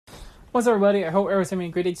What's up, everybody? I hope everyone's having a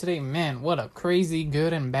great day today. Man, what a crazy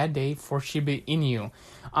good and bad day for Shiba Inu.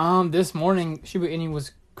 This morning Shiba Inu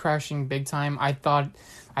was crashing big time. I thought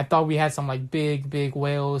we had some like big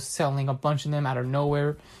whales selling a bunch of them out of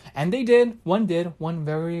nowhere, and they did. One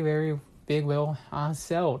very big whale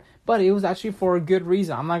sold, but it was actually for a good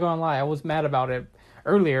reason. I'm not gonna lie, I was mad about it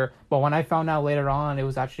earlier, but when I found out later on, it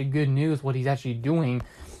was actually good news what he's actually doing.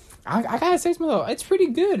 I gotta say something though, it's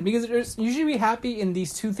pretty good because you should be happy in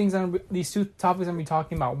these two things. These two topics I'm gonna be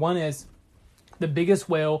talking about. One is the biggest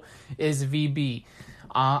whale is VB.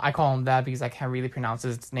 I call him that because I can't really pronounce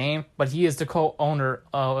his name, but he is the co-owner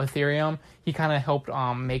of Ethereum. He kind of helped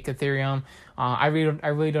make Ethereum. I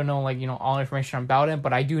really don't know all information about him,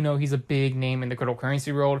 but I do know he's a big name in the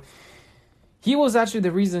cryptocurrency world. He was actually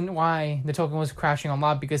the reason why the token was crashing a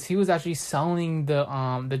lot because he was actually selling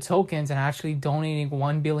the tokens and actually donating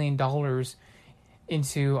 $1 billion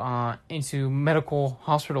into medical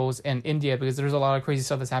hospitals in India, because there's a lot of crazy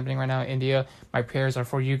stuff that's happening right now in India. My prayers are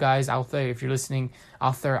for you guys out there. If you're listening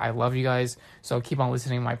out there, I love you guys. So keep on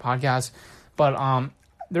listening to my podcast. But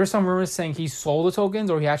there's some rumors saying he sold the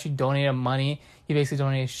tokens or he actually donated money. He basically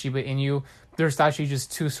donated Shiba Inu. There's actually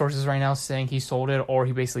just two sources right now saying he sold it or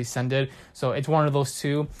he basically sent it. So it's one of those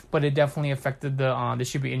two, but it definitely affected the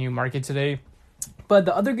Shiba Inu market today. But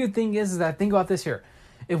the other good thing is that, think about this here.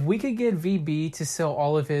 If we could get VB to sell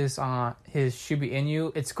all of his Shiba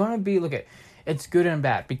Inu, it's gonna be, it's good and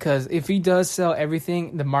bad, because if he does sell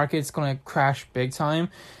everything, the market's gonna crash big time,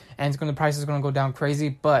 and the price is gonna go down crazy.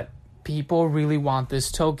 But people really want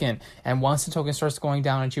this token, and once the token starts going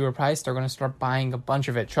down in cheaper price, they're gonna start buying a bunch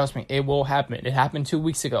of it. Trust me, it will happen. It happened 2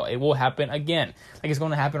 weeks ago. It will happen again. It's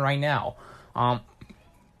gonna happen right now.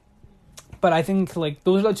 But I think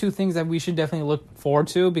those are the two things that we should definitely look forward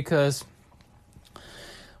to, because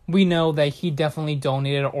we know that he definitely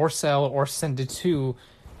donated or sell or sent it to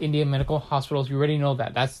Indian medical hospitals. We already know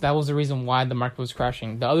that. That was the reason why the market was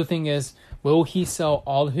crashing. The other thing is, will he sell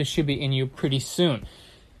all of his Shiba Inu pretty soon?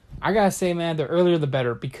 I gotta say, man, the earlier the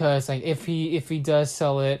better, because if he does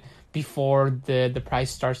sell it before the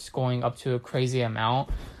price starts going up to a crazy amount,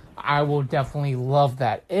 I will definitely love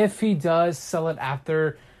that. If he does sell it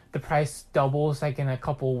after the price doubles in a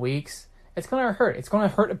couple weeks, it's gonna hurt. It's gonna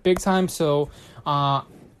hurt big time. So,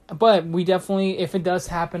 but we definitely, if it does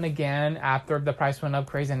happen again after the price went up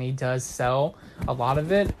crazy and he does sell a lot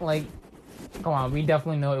of it, come on, we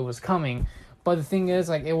definitely know it was coming. But the thing is,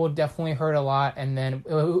 it will definitely hurt a lot, and then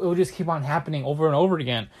it will just keep on happening over and over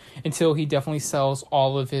again until he definitely sells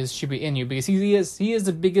all of his Shiba Inu, because he is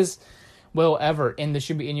the biggest whale ever in the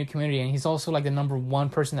Shiba Inu community, and he's also the number one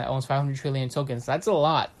person that owns 500 trillion tokens. That's a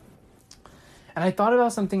lot. And I thought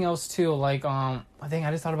about something else too, I think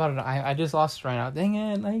I just thought about it. I just lost it right now. Dang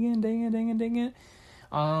it.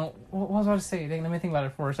 What was I about to say? Let me think about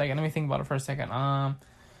it for a second.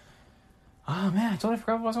 Oh man, I totally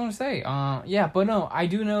forgot what I was going to say. Yeah, but no, I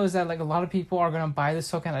do know is that a lot of people are going to buy this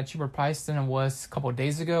token at a cheaper price than it was a couple of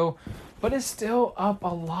days ago, but it's still up a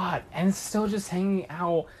lot, and it's still just hanging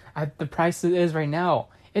out at the price it is right now.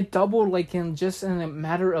 It doubled in a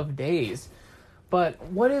matter of days. But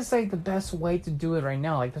what is the best way to do it right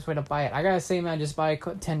now? Best way to buy it? I gotta say, man, just buy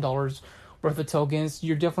 $10 worth of tokens.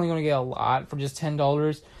 You're definitely gonna get a lot for just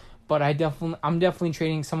 $10. But I'm definitely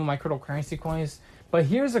trading some of my cryptocurrency coins. But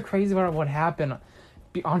here's the crazy part of what happened.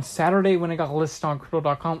 On Saturday when it got listed on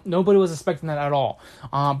Crypto.com, nobody was expecting that at all.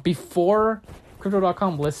 Before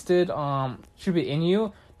Crypto.com listed Shiba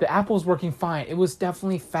Inu, the app was working fine. It was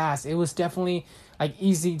definitely fast. It was definitely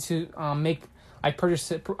easy to make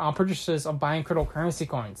purchases of buying cryptocurrency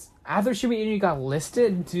coins. After Shiba Inu got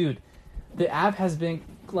listed, dude, the app has been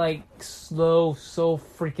slow, so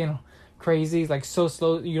freaking crazy, so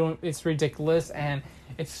slow. It's ridiculous, and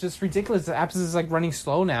it's just ridiculous. The app is running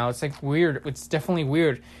slow now. It's weird. It's definitely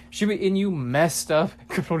weird. Shiba Inu messed up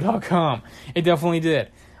Crypto.com. It definitely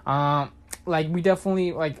did. We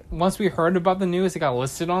definitely once we heard about the news, it got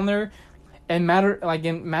listed on there. And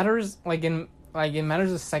in matters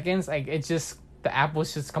of seconds, it just, the app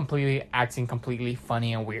was just acting completely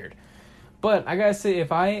funny and weird. But I gotta say,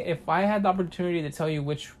 if I had the opportunity to tell you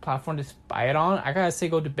which platform to buy it on, I gotta say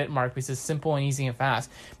go to Bitmark, because it's simple and easy and fast.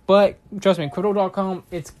 But trust me, Crypto.com,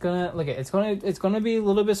 it's gonna be a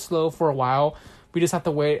little bit slow for a while. We just have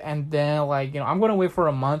to wait, and then I'm gonna wait for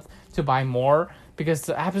a month to buy more, because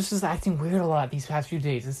the app is just acting weird a lot these past few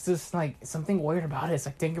days. It's just something weird about it. It's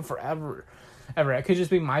taking forever. It could just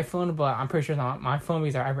be my phone, but I'm pretty sure it's not my phone,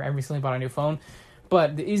 because I recently bought a new phone.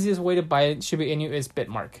 But the easiest way to buy Shiba Inu is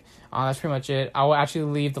Bitmark. That's pretty much it. I will actually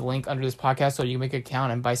leave the link under this podcast so you can make an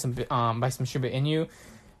account and buy some Shiba Inu.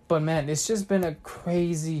 But man, it's just been a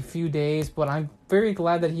crazy few days. But I'm very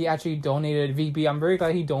glad that he actually donated VB. I'm very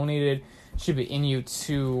glad he donated Shiba Inu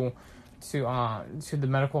to the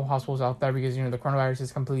medical hospitals out there, because the coronavirus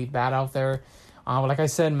is completely bad out there. But like I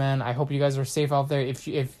said, man, I hope you guys are safe out there. If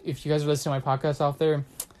you guys are listening to my podcast out there,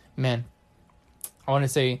 man, I want to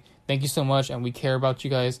say thank you so much, and we care about you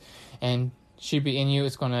guys. And Shiba Inu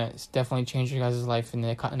is gonna definitely change your guys' life in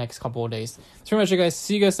the next couple of days. That's pretty much it, guys.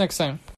 See you guys next time.